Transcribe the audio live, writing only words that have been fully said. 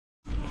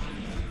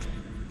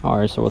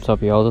Alright, so what's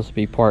up, y'all? This will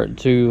be part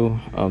 2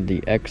 of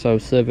the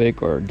Exo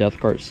Civic, or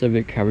death-kart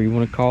Civic, however you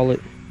want to call it.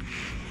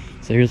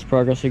 So here's the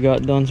progress we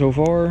got done so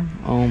far.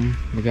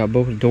 We got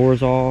both the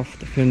doors off,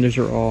 the fenders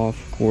are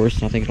off, of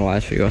course. I think in the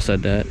last video I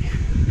said that,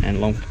 and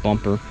along with the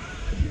bumper.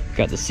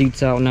 Got the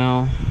seats out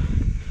now,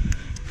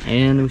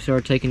 and we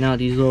started taking out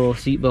these little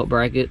seatbelt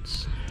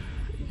brackets,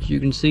 as you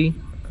can see.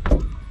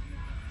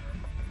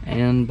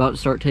 And about to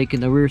start taking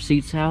the rear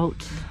seats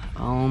out.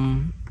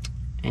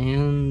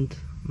 And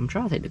I'm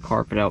trying to take the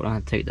carpet out. I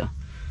have to take the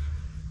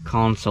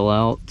console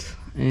out,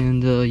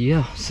 and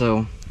yeah,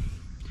 so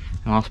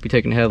I'll also be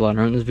taking the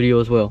headliner in this video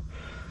as well.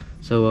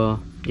 So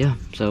yeah,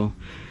 so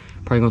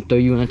probably gonna throw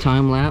you in a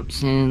time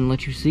lapse and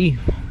let you see,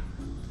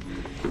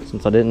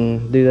 since I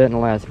didn't do that in the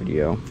last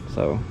video.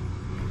 So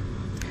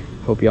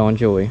hope y'all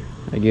enjoy.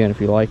 Again, if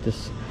you like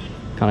this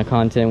kind of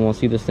content, want to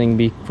see this thing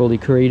be fully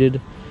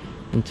created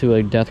into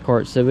a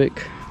death-kart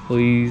Civic,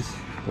 please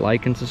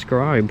like and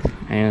subscribe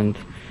and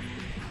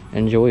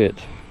enjoy it.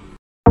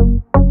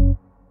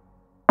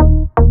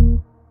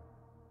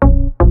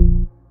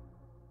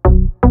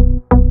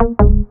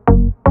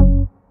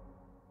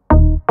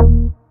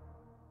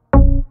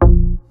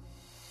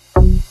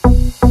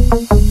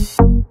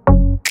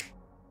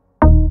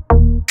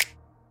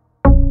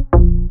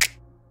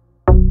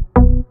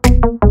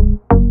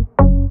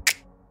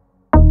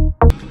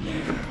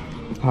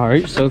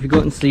 Alright, so if you go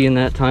ahead and see in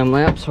that time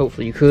lapse,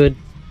 hopefully you could,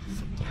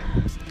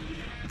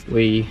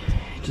 we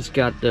just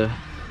got the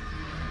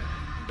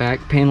back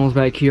panels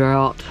back here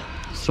out.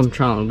 So I'm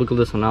trying to look at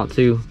this one out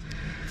too.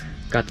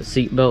 Got the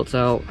seat belts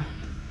out,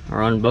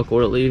 or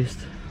unbuckled at least,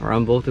 or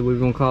unbolted, we're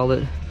gonna call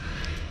it.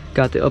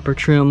 Got the upper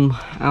trim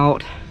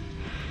out.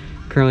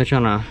 Currently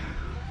trying to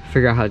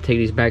figure out how to take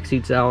these back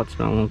seats out. It's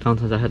been a long time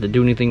since I had to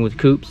do anything with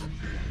coupes.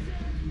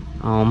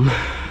 But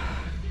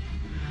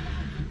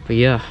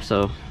yeah,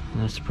 so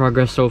that's the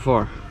progress so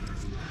far.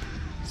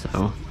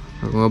 So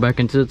we're gonna go back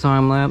into the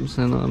time lapse,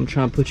 and I'm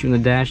trying to put you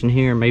in the dash in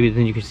here. Maybe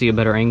then you can see a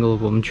better angle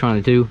of what I'm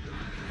trying to do,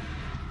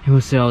 and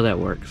we'll see how that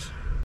works.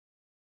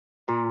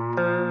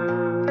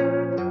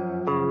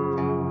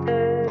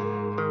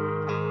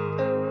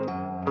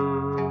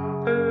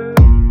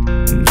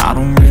 I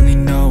don't really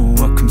know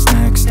what comes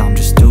next. I'm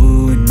just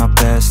doing my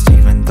best,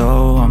 even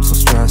though I'm so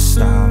stressed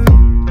out.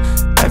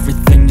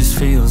 Everything just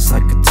feels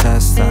like a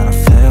test that I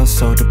fail,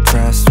 so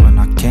depressed when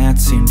I can't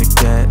seem to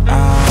get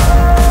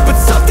out. But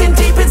something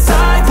deep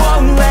inside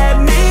won't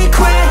let me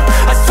quit.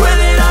 I swear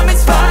that I'm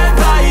inspired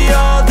by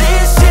all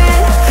this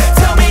shit.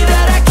 Tell me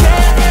that I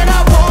can and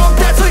I won't.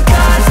 That's what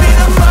guides me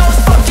the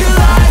most. Fuck your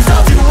lies,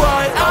 I'll do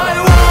what I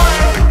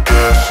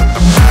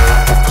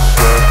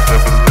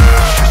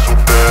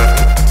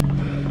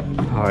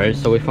want. Alright,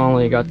 so we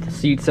finally got the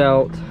seats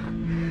out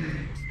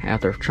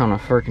after trying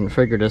to freaking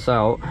figure this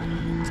out.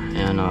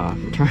 And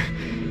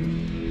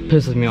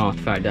pisses me off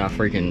the fact that I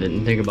freaking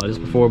didn't think about this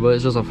before, but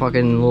it's just a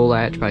fucking little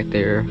latch back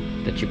there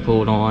that you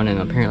pulled on, and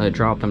apparently it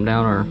dropped them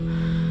down or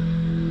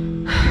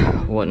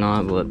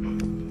whatnot. But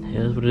it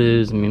is what it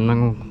is. I mean, I'm not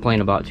gonna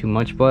complain about it too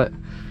much, but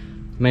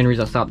the main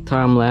reason I stopped the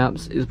time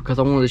lapse is because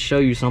I wanted to show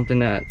you something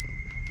that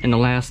in the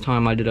last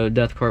time I did a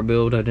death-kart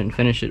build, I didn't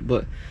finish it,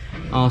 but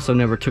I also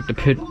never took the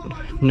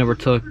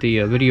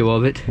video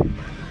of it.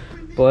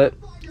 But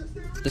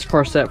this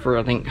car sat for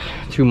I think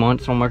 2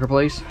 months on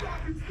Marketplace,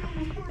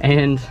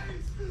 and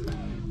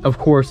of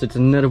course it's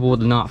inevitable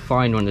to not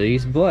find one of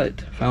these,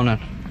 but found a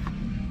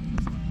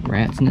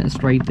rat's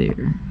nest right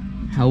there.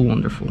 How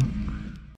wonderful.